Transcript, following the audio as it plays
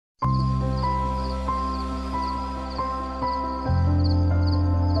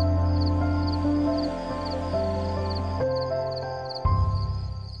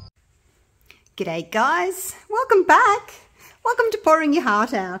G'day guys, welcome back. Welcome to Pouring Your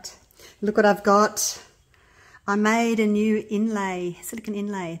Heart Out. Look what I've got. I made a new inlay, silicone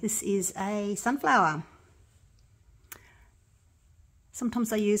inlay. This is a sunflower.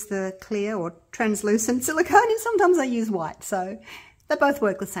 Sometimes I use the clear or translucent silicone and sometimes I use white, so they both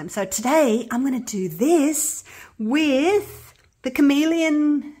work the same. So today I'm going to do this with the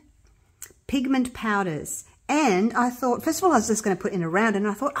Chameleon pigment powders. And I thought, first of all, I was just going to put in a round, and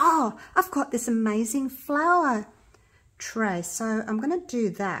I thought, oh, I've got this amazing flower tray. So I'm going to do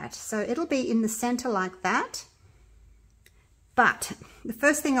that. So it'll be in the center like that. But the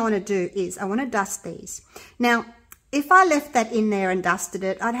first thing I want to do is I want to dust these. Now, if I left that in there and dusted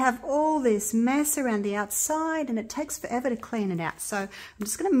it, I'd have all this mess around the outside, and it takes forever to clean it out. So I'm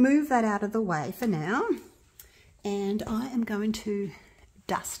just going to move that out of the way for now. And I am going to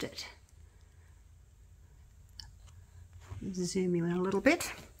dust it. Zoom you in a little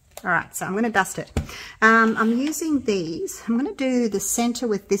bit. All right, so I'm going to dust it. I'm using these. I'm going to do the center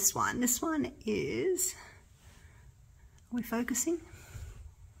with this one. This one is, are we focusing?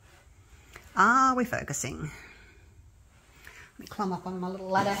 Are we focusing? Let me climb up on my little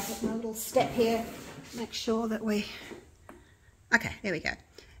ladder with my little step here. Make sure that we, okay, there we go.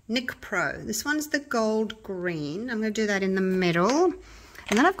 Nick Pro. This one's the gold green. I'm going to do that in the middle.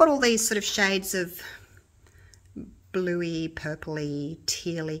 And then I've got all these sort of shades of bluey, purpley,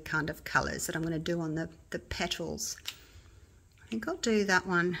 tealy kind of colours that I'm going to do on the petals. I think I'll do that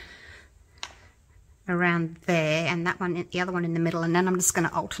one around there and that one, the other one in the middle, and then I'm just going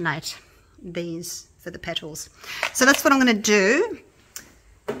to alternate these for the petals. So that's what I'm going to do.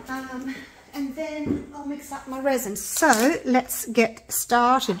 And then I'll mix up my resin. So let's get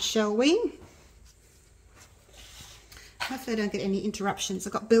started, shall we? Hopefully I don't get any interruptions.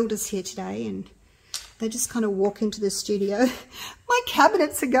 I've got builders here today and they just kind of walk into the studio. My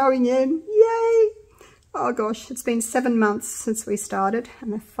cabinets are going in. Yay! Oh gosh, it's been 7 months since we started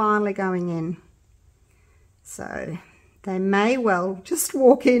and they're finally going in. So they may well just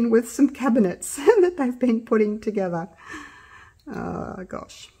walk in with some cabinets that they've been putting together. Oh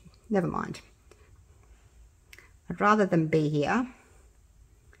gosh, never mind. I'd rather them be here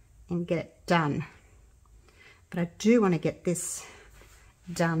and get it done. But I do want to get this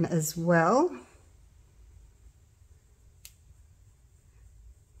done as well.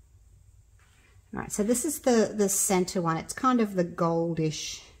 All right, so this is the center one. It's kind of the goldy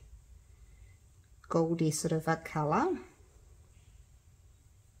sort of a color.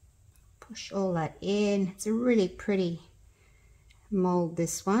 Push all that in. It's a really pretty mold,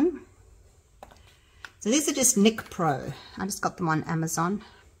 this one. So these are just Nick Pro. I just got them on Amazon.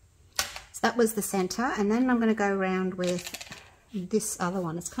 So that was the center, and then I'm going to go around with this other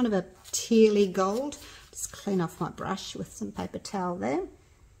one. It's kind of a tealy gold. Just clean off my brush with some paper towel there.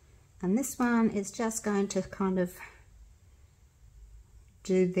 And this one is just going to kind of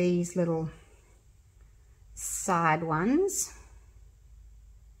do these little side ones.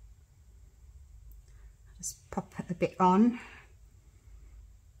 Just pop a bit on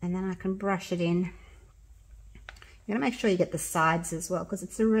and then I can brush it in. You gotta make sure you get the sides as well because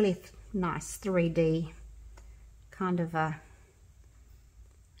it's a really nice 3D kind of a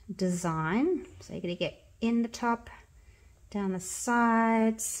design. So you're gonna get in the top, down the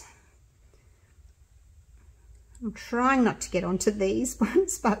sides. I'm trying not to get onto these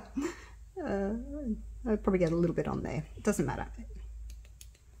ones, but I'll probably get a little bit on there. It doesn't matter.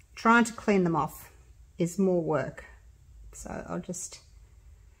 Trying to clean them off is more work. So I'll just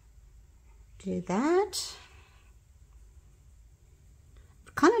do that.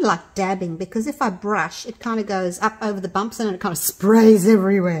 Kind of like dabbing, because if I brush, it kind of goes up over the bumps and it kind of sprays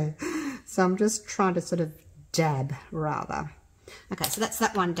everywhere. So I'm just trying to sort of dab rather. Okay, so that's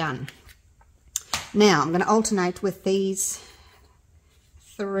that one done. Now I'm going to alternate with these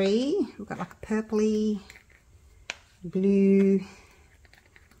three. We've got like a purpley, blue,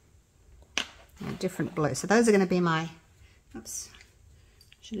 and a different blue. So those are going to be my, oops,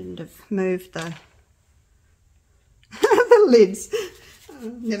 shouldn't have moved the, the lids.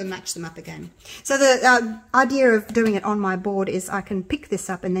 Never match them up again. So the idea of doing it on my board is I can pick this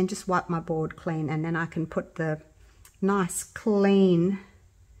up and then just wipe my board clean, and then I can put the nice clean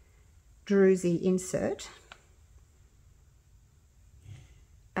druzy insert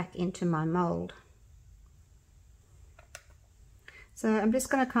back into my mold. So I'm just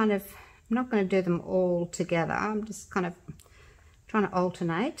going to kind of, I'm not going to do them all together. I'm just kind of trying to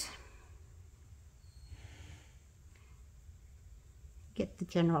alternate. Get the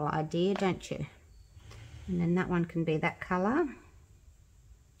general idea, don't you? And then that one can be that color.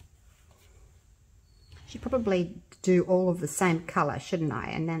 Should probably do all of the same color, shouldn't I?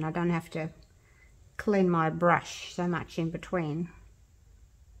 And then I don't have to clean my brush so much in between.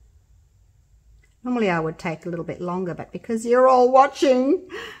 Normally I would take a little bit longer, but because you're all watching,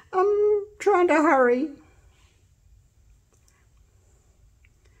 I'm trying to hurry.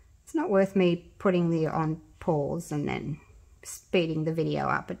 It's not worth me putting the on pause and then speeding the video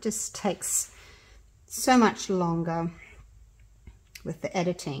up. It just takes so much longer with the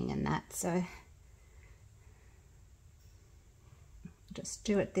editing and that, so just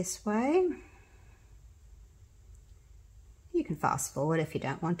do it this way. You can fast forward if you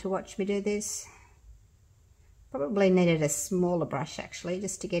don't want to watch me do this. Probably needed a smaller brush actually,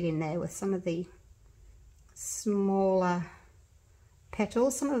 just to get in there with some of the smaller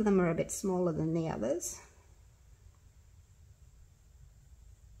petals. Some of them are a bit smaller than the others.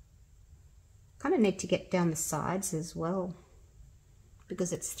 Kind of need to get down the sides as well.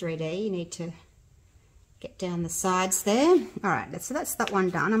 Because it's 3D, you need to get down the sides there. Alright, so that's that one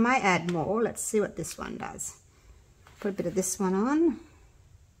done. I may add more. Let's see what this one does. Put a bit of this one on.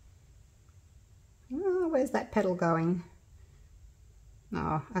 Oh, where's that petal going?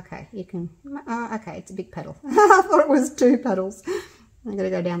 Oh, okay, you can, oh, okay, it's a big petal. I thought it was 2 petals. I'm going to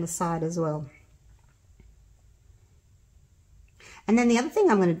go down the side as well. And then the other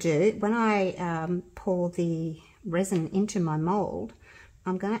thing I'm going to do, when I pour the resin into my mold,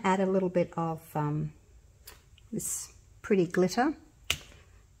 I'm going to add a little bit of this pretty glitter.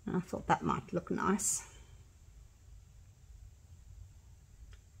 I thought that might look nice.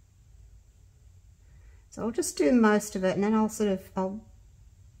 So I'll just do most of it, and then I'll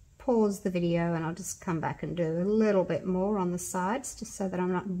pause the video and I'll just come back and do a little bit more on the sides, just so that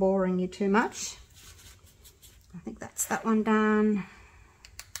I'm not boring you too much. I think that's that one done.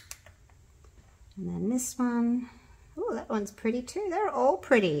 And then this one. Oh, that one's pretty too. They're all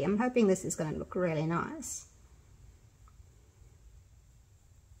pretty. I'm hoping this is going to look really nice.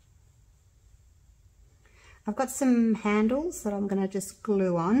 I've got some handles that I'm going to just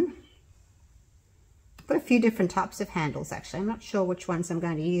glue on. I've got a few different types of handles actually. I'm not sure which ones I'm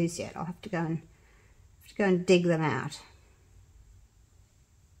going to use yet. I'll have to go and dig them out.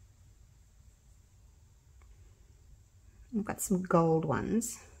 I've got some gold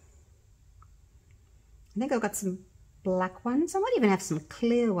ones. I think I've got some black ones. I might even have some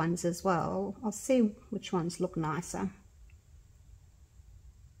clear ones as well. I'll see which ones look nicer.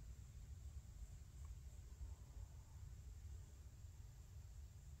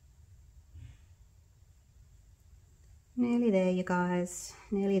 Nearly there, you guys.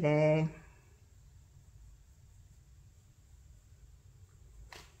 Nearly there.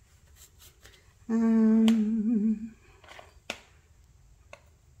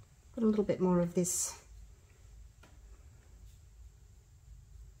 Put a little bit more of this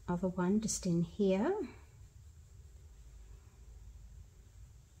other one just in here.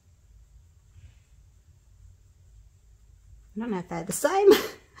 I don't know if they're the same.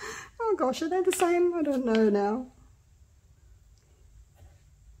 Oh gosh, are they the same? I don't know now.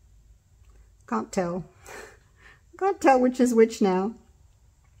 Can't tell. Can't tell which is which now.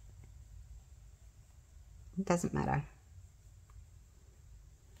 It doesn't matter.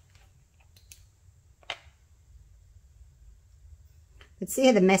 But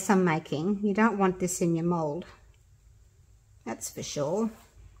see the mess I'm making. You don't want this in your mold. That's for sure.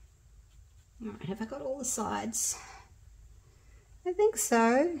 Alright, have I got all the sides? I think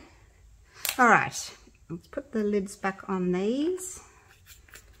so. Alright, let's put the lids back on these.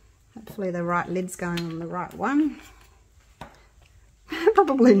 Hopefully the right lid's going on the right one.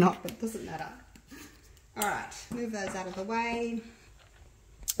 Probably not, but it doesn't matter. Alright, move those out of the way.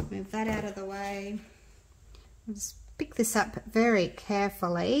 Move that out of the way. I'll just pick this up very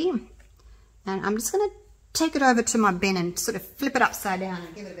carefully. And I'm just going to take it over to my bin and sort of flip it upside down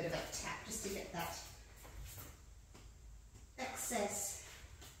and give it a bit of a tap just to get that excess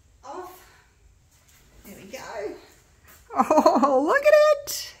off. There we go. Oh, look at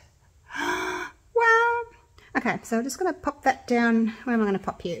it. Wow. Okay, so I'm just going to pop that down. Where am I going to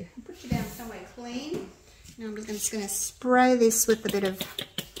pop you? Put you down somewhere clean. Now I'm just going to spray this with a bit of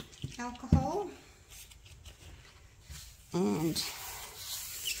alcohol. And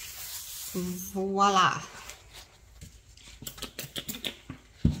voila.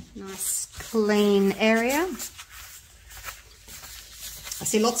 Nice clean area. I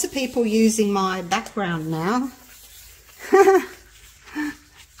see lots of people using my background now.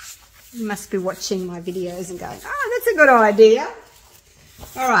 You must be watching my videos and going, oh, that's a good idea.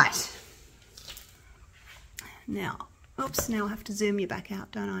 All right. Now, oops, now I have to zoom you back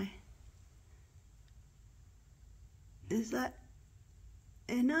out, don't I? Is that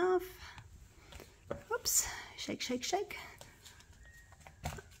enough? Oops, shake, shake, shake. I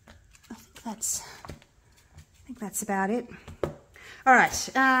think think that's about it. All right,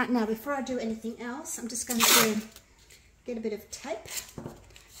 now before I do anything else, I'm just going to get a bit of tape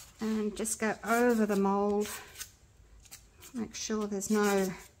and just go over the mold. Make sure there's no,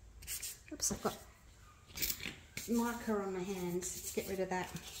 oops, I've got marker on my hands. Let's get rid of that.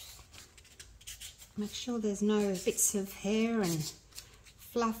 Make sure there's no bits of hair and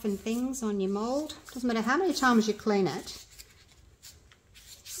fluff and things on your mold. Doesn't matter how many times you clean it,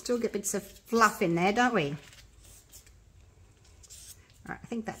 still get bits of fluff in there, don't we? All right, I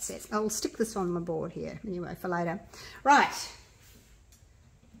think that's it. I'll stick this on my board here anyway for later. Right,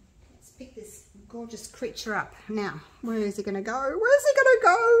 let's pick this gorgeous creature up. Now, where is he going to go? Where's he going to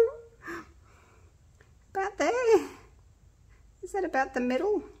go? About there? Is that about the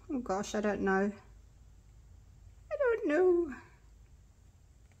middle? Oh gosh, I don't know. I don't know.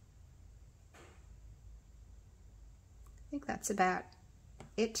 I think that's about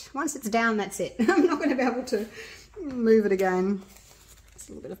it. Once it's down, that's it. I'm not going to be able to move it again. There's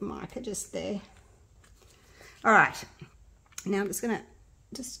a little bit of marker just there. All right. Now I'm just going to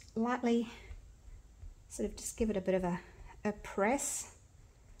just lightly sort of just give it a bit of a press.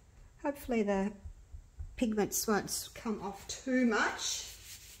 Hopefully the pigments won't come off too much.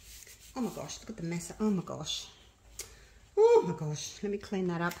 Oh my gosh, look at the mess. Oh my gosh. Oh my gosh. Let me clean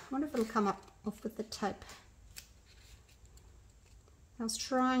that up. I wonder if it'll come up off with the tape. I was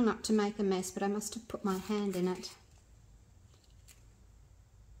trying not to make a mess, but I must have put my hand in it.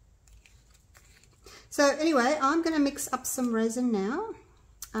 So anyway, I'm going to mix up some resin now.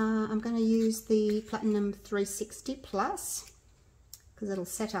 I'm going to use the Platinum 360 Plus because it'll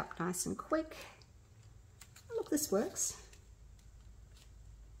set up nice and quick. Oh, look, this works.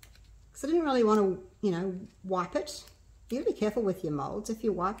 Because I didn't really want to, you know, wipe it. You gotta be careful with your molds. If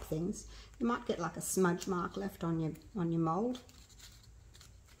you wipe things, you might get like a smudge mark left on your mold.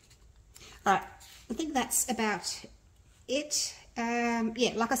 All right, I think that's about it.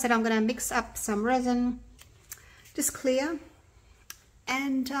 Yeah, like I said, I'm going to mix up some resin, just clear,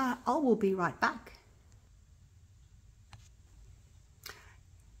 and I will be right back.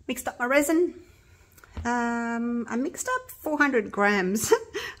 Mixed up my resin. I mixed up 400 grams.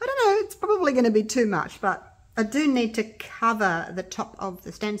 I don't know, it's probably going to be too much, but I do need to cover the top of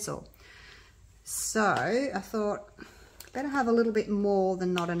the stencil. So I thought, better have a little bit more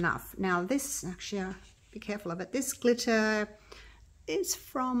than not enough. Now this, actually, be careful of it. This glitter is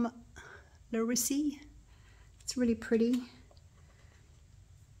from Resin. It's really pretty.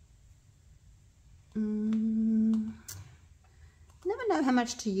 Never know how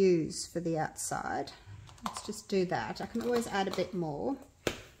much to use for the outside. Let's just do that. I can always add a bit more.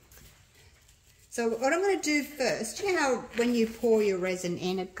 So what I'm going to do first, you know how when you pour your resin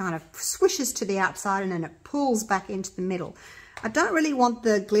in, it kind of swishes to the outside and then it pulls back into the middle. I don't really want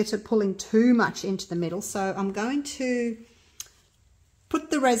the glitter pulling too much into the middle, so I'm going to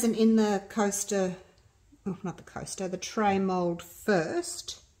put the resin in the coaster, oh, not the coaster, the tray mold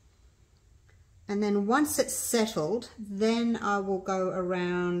first. And then once it's settled, then I will go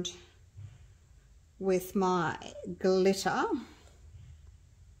around with my glitter.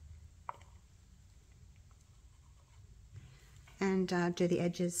 And do the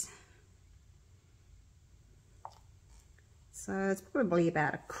edges. So it's probably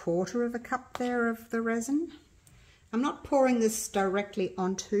about 1/4 cup there of the resin. I'm not pouring this directly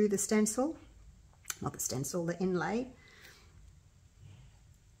onto the stencil, not the stencil, the inlay.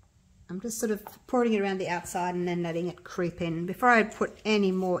 I'm just sort of pouring it around the outside and then letting it creep in. Before I put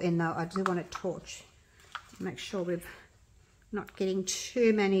any more in though, I do want to torch. Make sure we're not getting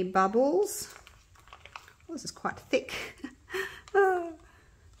too many bubbles. Oh, this is quite thick. Oh,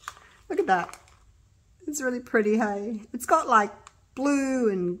 look at that. It's really pretty, hey? It's got like blue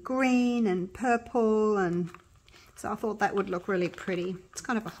and green and purple, and so I thought that would look really pretty. It's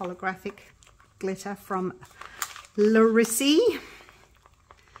kind of a holographic glitter from Resin.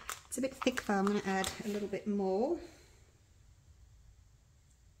 It's a bit thick though. I'm going to add a little bit more.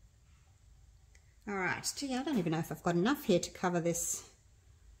 Alright, gee, I don't even know if I've got enough here to cover this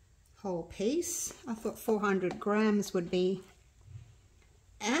whole piece. I thought 400 grams would be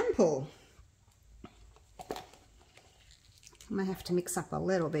ample. I may have to mix up a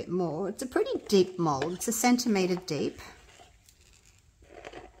little bit more. It's a pretty deep mold. It's 1 centimetre deep.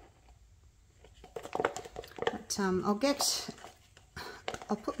 But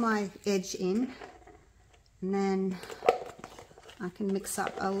I'll put my edge in and then I can mix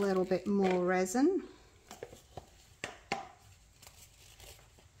up a little bit more resin.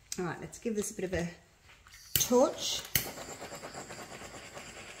 All right, let's give this a bit of a torch.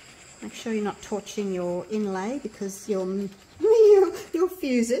 Make sure you're not torching your inlay because you'll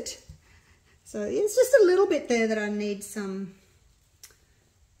fuse it. So it's just a little bit there that I need some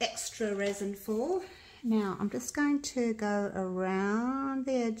extra resin for. Now I'm just going to go around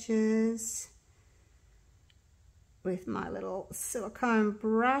the edges with my little silicone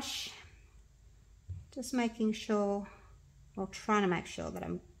brush, just making sure, or trying to make sure that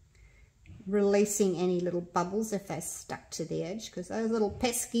I'm releasing any little bubbles if they're stuck to the edge, because those little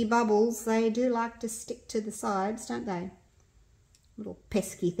pesky bubbles, they do like to stick to the sides, don't they? Little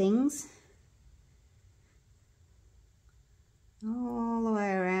pesky things. All the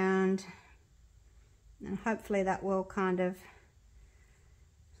way around, and hopefully that will kind of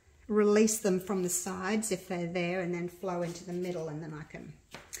release them from the sides if they're there, and then flow into the middle, and then I can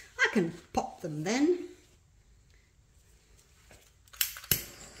pop them then.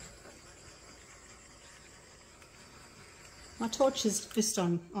 My torch is just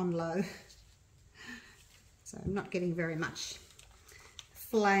on low, so I'm not getting very much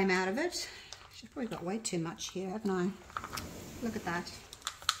flame out of it. I've probably got way too much here, haven't I? Look at that.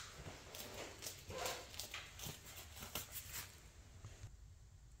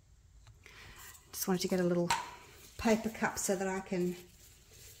 Just wanted to get a little paper cup so that I can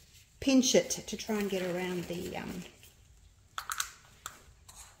pinch it to try and get around the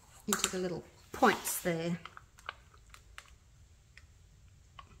into the little points there.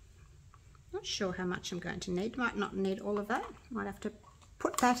 Not sure how much I'm going to need. Might not need all of that. Might have to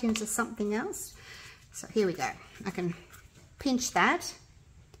put that into something else. So here we go. I can pinch that,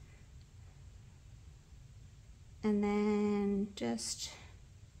 and then just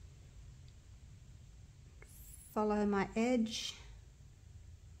follow my edge.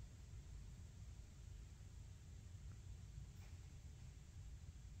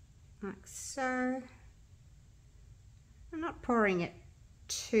 Like so. I'm not pouring it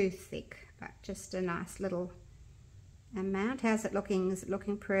too thick, but just a nice little amount. How's it looking? Is it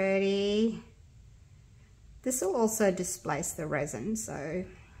looking pretty? This will also displace the resin, so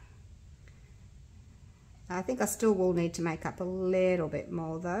I think I still will need to make up a little bit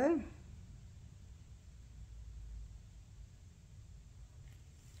more though.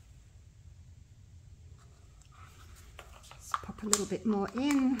 Let's pop a little bit more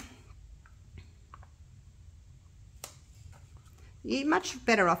in. You're much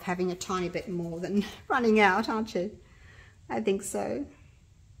better off having a tiny bit more than running out, aren't you? I think so.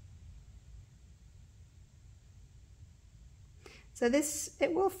 So this,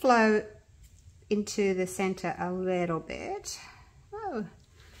 it will flow into the center a little bit. Oh,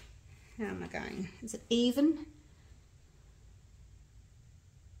 how am I going? Is it even?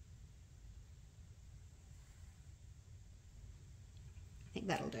 I think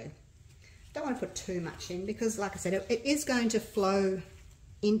that'll do. Don't want to put too much in because, like I said, it is going to flow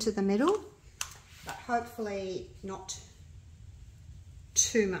into the middle, but hopefully not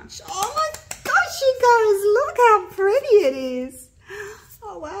too much. Oh my gosh, you guys, look how pretty it is.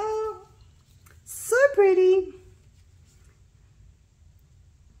 Oh wow, so pretty.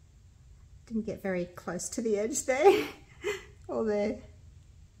 Didn't get very close to the edge there. Or there.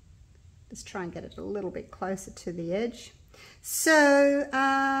 Just try and get it a little bit closer to the edge. So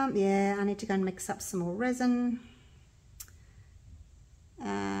yeah, I need to go and mix up some more resin. Do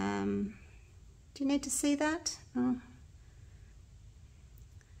you need to see that? Oh,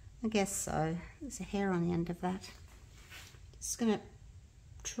 I guess so. There's a hair on the end of that. Just gonna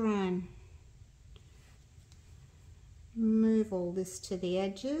try and move all this to the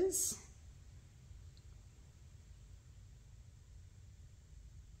edges.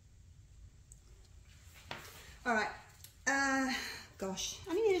 All right. Gosh,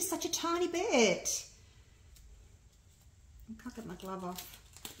 I only needed such a tiny bit. I can't get my glove off.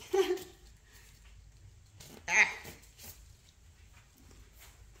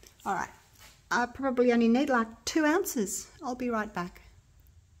 All right, I probably only need like 2 ounces. I'll be right back.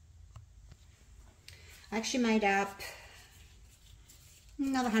 I actually made up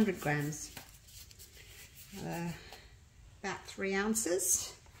another 100 grams. About 3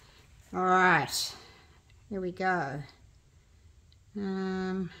 ounces. All right, here we go.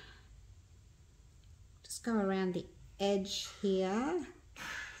 Just go around the edge here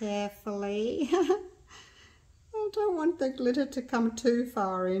carefully. I don't want the glitter to come too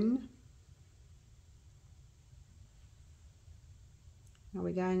far in. Are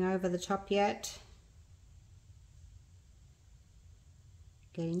we going over the top yet?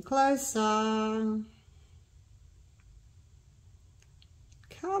 Getting closer.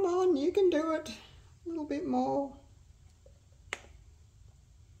 Come on, you can do it. A little bit more.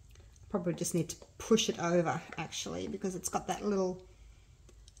 Probably just need to push it over actually, because it's got that little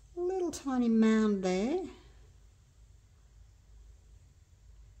tiny mound there.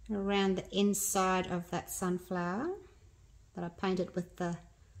 around the inside of that sunflower that I painted with the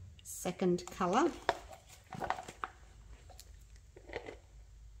second colour.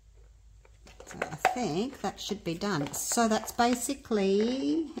 So I think that should be done. So that's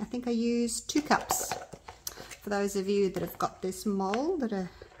basically, I think I used 2 cups. For those of you that have got this mould that are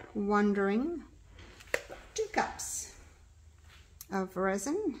wondering, 2 cups of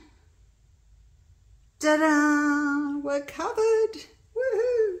resin. Ta-da! We're covered!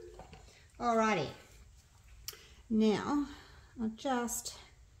 Woohoo! Alrighty. Now, I'll just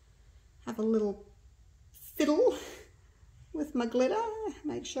have a little fiddle with my glitter.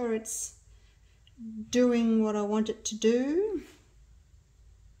 Make sure it's doing what I want it to do.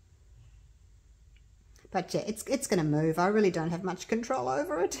 But yeah, it's going to move. I really don't have much control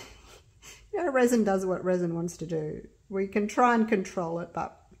over it. You know, resin does what resin wants to do. We can try and control it,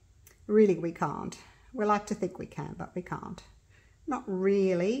 but really we can't. We like to think we can, but we can't. Not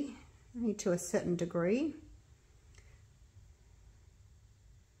really, only to a certain degree.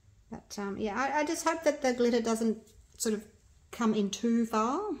 But yeah, I just hope that the glitter doesn't sort of come in too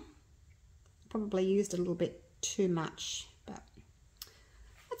far. Probably used a little bit too much, but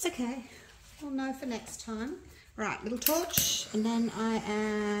that's okay. We'll know for next time. Right, little torch, and then I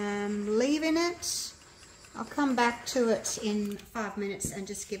am leaving it. I'll come back to it in 5 minutes and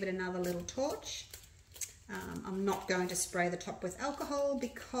just give it another little torch. I'm not going to spray the top with alcohol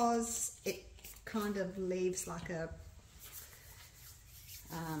because it kind of leaves like a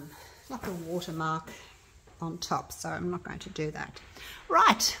watermark on top, so I'm not going to do that.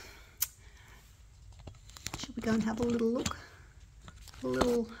 Right, should we go and have a little look? A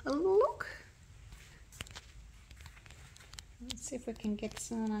little look. Let's see if we can get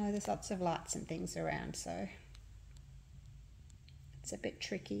some. I know there's lots of lights and things around, so it's a bit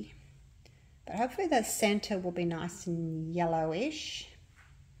tricky. But hopefully the center will be nice and yellowish.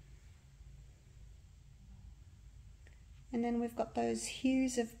 And then we've got those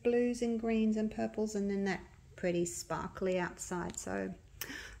hues of blues and greens and purples, and then that pretty sparkly outside. So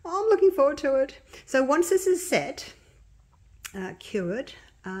I'm looking forward to it. So once this is set, cured,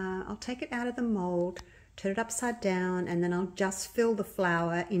 I'll take it out of the mold, turn it upside down, and then I'll just fill the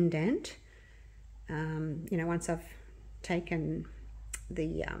flower indent. You know, once I've taken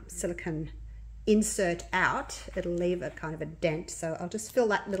the silicone insert out, it'll leave a kind of a dent, so I'll just fill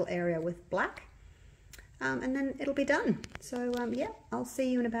that little area with black, and then it'll be done. So yeah, I'll see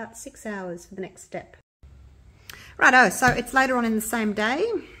you in about 6 hours for the next step. Righto, so it's later on in the same day,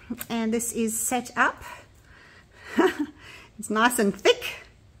 and this is set up. It's nice and thick.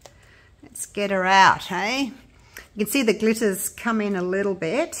 Let's get her out, hey? You can see the glitters come in a little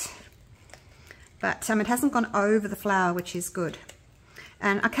bit, but it hasn't gone over the flower, which is good.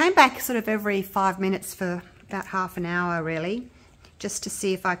 And I came back sort of every 5 minutes for about half an hour, really, just to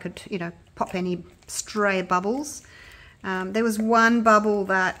see if I could, you know, pop any stray bubbles. There was one bubble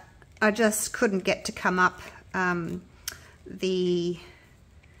that I just couldn't get to come up. The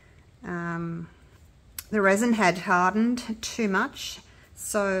resin had hardened too much,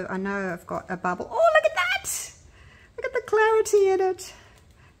 so I know I've got a bubble. Oh, look at that! Look at the clarity in it.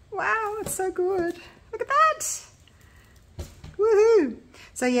 Wow, it's so good. Look at that! Woohoo!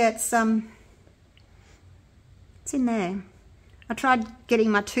 So yeah, it's in there. I tried getting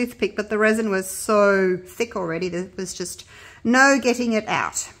my toothpick, but the resin was so thick already, there was just no getting it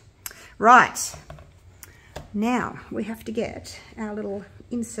out. Right, now we have to get our little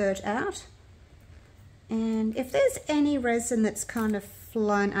insert out. And if there's any resin that's kind of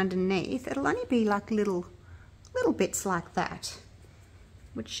flown underneath, it'll only be like little bits like that,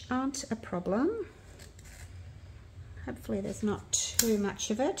 which aren't a problem. Hopefully there's not too much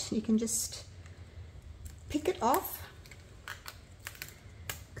of it. You can just pick it off.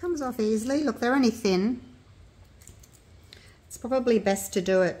 Comes off easily. Look, they're only thin. It's probably best to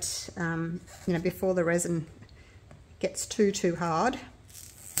do it, you know, before the resin gets too hard.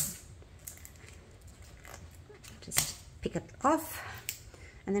 Just pick it off,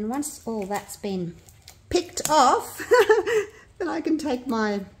 and then once all that's been picked off, then I can take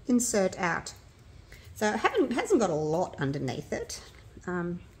my insert out. So it hasn't got a lot underneath it.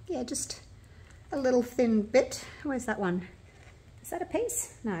 Yeah, just a little thin bit. Where's that one? Is that a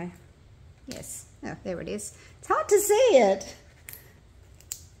piece? No. Yes. Oh, there it is. It's hard to see it.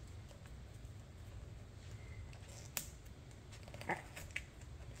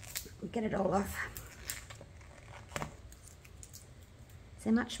 Get it all off. Is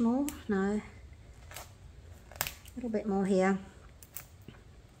there much more? No. A little bit more here.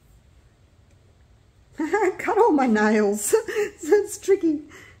 Cut all my nails. So it's tricky.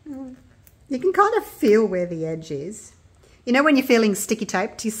 You can kind of feel where the edge is. You know when you're feeling sticky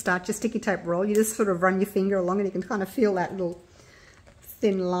tape, you start your sticky tape roll, you just sort of run your finger along and you can kind of feel that little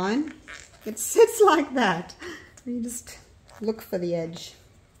thin line. It sits like that. You just look for the edge.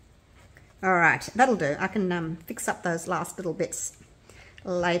 All right, that'll do. I can fix up those last little bits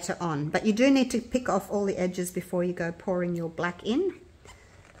later on. But you do need to pick off all the edges before you go pouring your black in.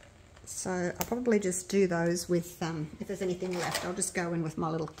 So I'll probably just do those with, if there's anything left, I'll just go in with my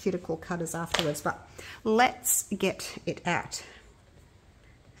little cuticle cutters afterwards. But let's get it out.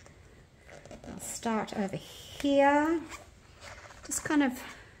 I'll start over here. Just kind of,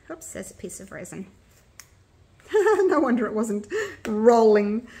 oops, there's a piece of resin. No wonder it wasn't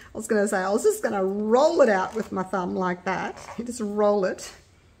rolling. I was going to say, I was just going to roll it out with my thumb like that. You just roll it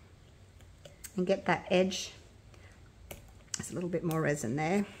and get that edge. There's a little bit more resin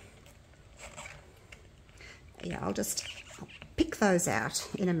there. Yeah, I'll pick those out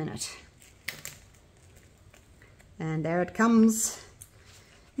in a minute. And there it comes,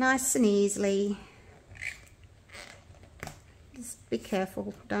 nice and easily. Just be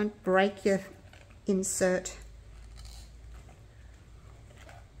careful, don't break your insert.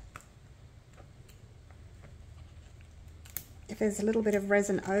 If there's a little bit of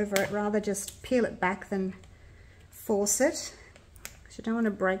resin over it, rather just peel it back than force it, because you don't want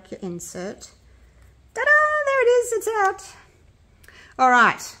to break your insert. Ta-da! There it is, it's out. All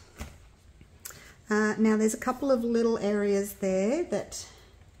right. Now there's a couple of little areas there that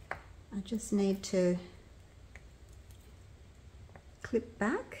I just need to clip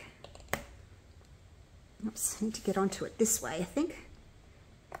back. Oops, I need to get onto it this way, I think.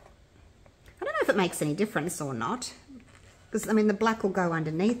 I don't know if it makes any difference or not, because I mean the black will go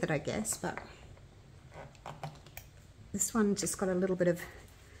underneath it, I guess, but this one just got a little bit of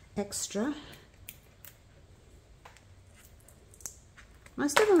extra.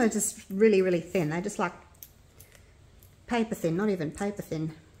 Most of them are just really, really thin. They're just like paper thin, not even paper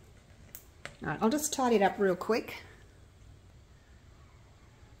thin. All right, I'll just tidy it up real quick.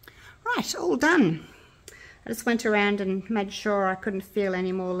 Right, all done. I just went around and made sure I couldn't feel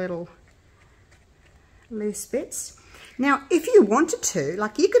any more little loose bits. Now, if you wanted to,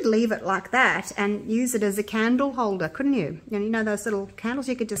 like you could leave it like that and use it as a candle holder, couldn't you? You know those little candles,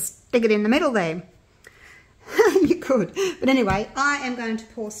 you could just stick it in the middle there. You could. But anyway, I am going to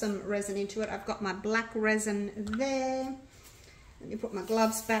pour some resin into it. I've got my black resin there. Let me put my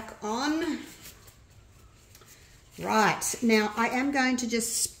gloves back on. Right, now I am going to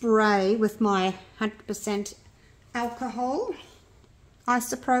just spray with my 100% alcohol,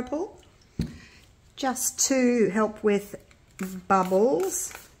 isopropyl, just to help with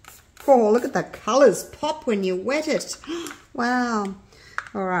bubbles. Oh, look at the colours pop when you wet it. Wow.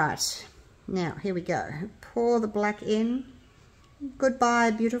 All right, now here we go. Pour the black in.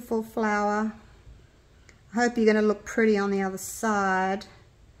 Goodbye, beautiful flower. I hope you're going to look pretty on the other side.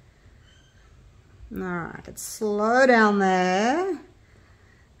 All right, it's slow down there.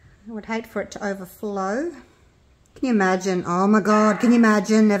 I would hate for it to overflow. Can you imagine? Oh my God, can you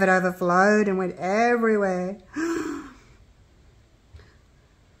imagine if it overflowed and went everywhere?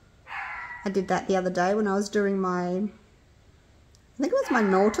 I did that the other day when I was doing my, I think it was my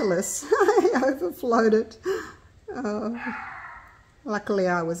Nautilus. I overflowed it. Luckily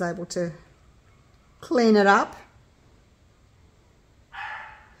I was able to clean it up.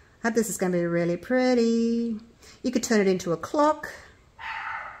 I hope this is going to be really pretty. You could turn it into a clock.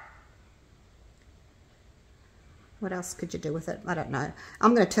 What else could you do with it? I don't know.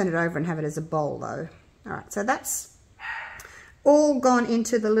 I'm going to turn it over and have it as a bowl though. All right, so that's all gone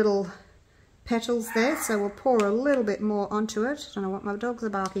into the little petals there. So we'll pour a little bit more onto it. I don't know what my dogs are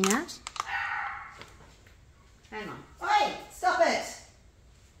barking at. Hang on. Oi, stop it.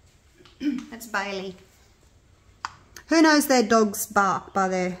 That's Bailey. Who knows their dogs bark by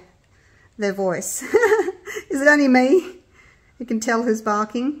their voice? Is it only me who can tell who's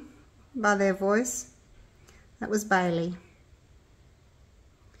barking by their voice? That was Bailey.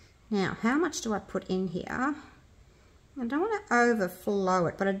 Now, how much do I put in here? I don't want to overflow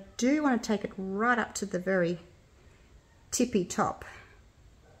it, but I do want to take it right up to the very tippy top.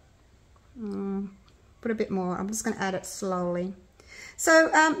 Put a bit more. I'm just going to add it slowly. So,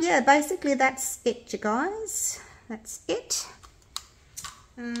 yeah, basically that's it, you guys. That's it.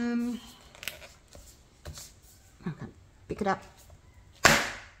 I'm going to pick it up.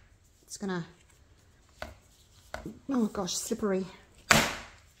 It's going to, oh gosh, slippery.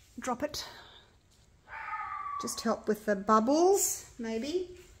 Drop it. Just help with the bubbles, maybe,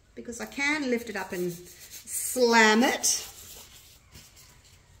 because I can lift it up and slam it.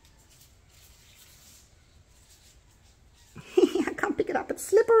 I can't pick it up, it's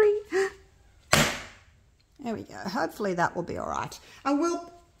slippery. There we go. Hopefully that will be all right. I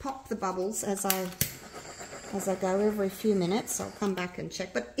will pop the bubbles as I go every few minutes. I'll come back and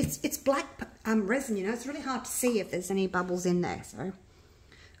check. But it's black resin, you know. It's really hard to see if there's any bubbles in there. So,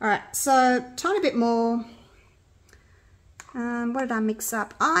 all right. So tiny bit more. What did I mix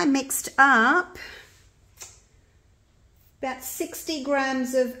up? I mixed up about 60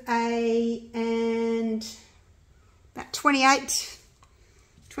 grams of A and about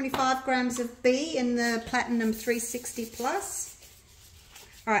 25 grams of B in the Platinum 360 Plus.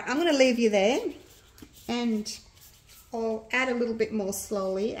 All right, I'm going to leave you there, and I'll add a little bit more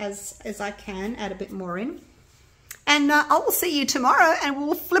slowly as I can, add a bit more in. And I will see you tomorrow, and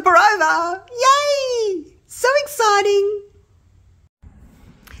we'll flip her over. Yay! So exciting.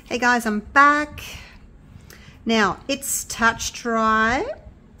 Hey guys, I'm back. Now, it's touch dry,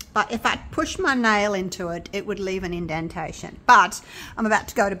 but if I push my nail into it, it would leave an indentation. But I'm about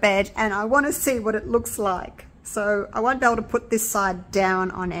to go to bed, and I want to see what it looks like. So I won't be able to put this side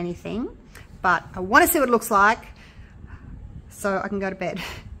down on anything, but I want to see what it looks like so I can go to bed.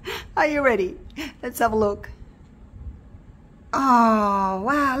 Are you ready? Let's have a look. Oh,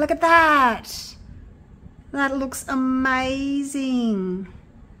 wow, look at that. That looks amazing.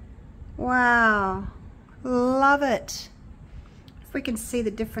 Wow, love it. If we can see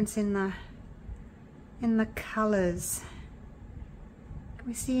the difference in the colors. Can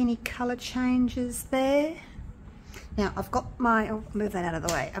we see any color changes there? Now I've got my, I'll move that out of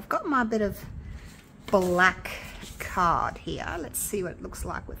the way. I've got my bit of black card here. Let's see what it looks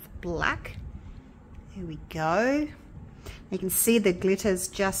like with black. Here we go. You can see the glitters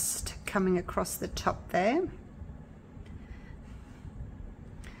just coming across the top there.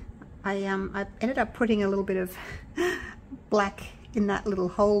 I ended up putting a little bit of black in that little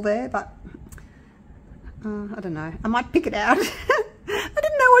hole there, but I don't know. I might pick it out. I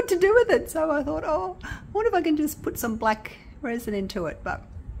didn't know what to do with it, so I thought, oh, I wonder if I can just put some black resin into it, but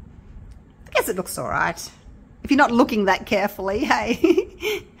I guess it looks all right. If you're not looking that carefully,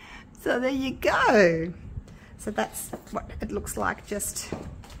 hey. So there you go. So that's what it looks like, just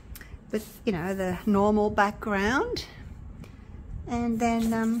with, you know, the normal background, and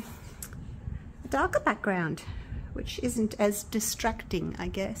then a darker background, which isn't as distracting, I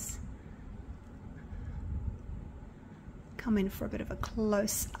guess. Come in for a bit of a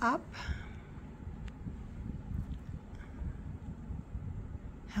close up.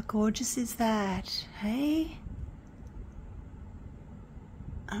 How gorgeous is that, hey?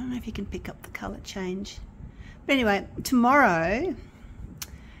 I don't know if you can pick up the color change. But anyway, tomorrow,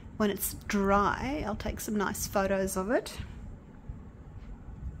 when it's dry, I'll take some nice photos of it.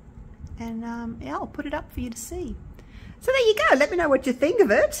 And yeah, I'll put it up for you to see. So there you go. Let me know what you think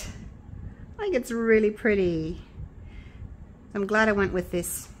of it. I think it's really pretty. I'm glad I went with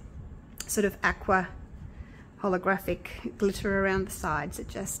this sort of aqua holographic glitter around the sides. It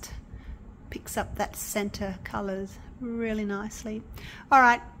just picks up that center colors really nicely. All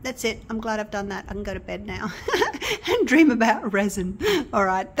right, that's it. I'm glad I've done that. I can go to bed now and dream about resin. All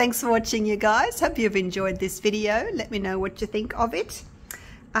right, thanks for watching, you guys. Hope you've enjoyed this video. Let me know what you think of it.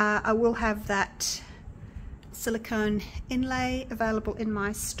 I will have that silicone inlay available in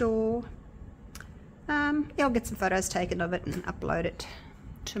my store. Yeah, I'll get some photos taken of it and upload it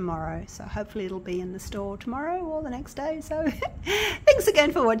tomorrow, so hopefully it'll be in the store tomorrow or the next day. So thanks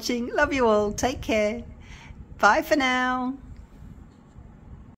again for watching. Love you all. Take care. Bye for now.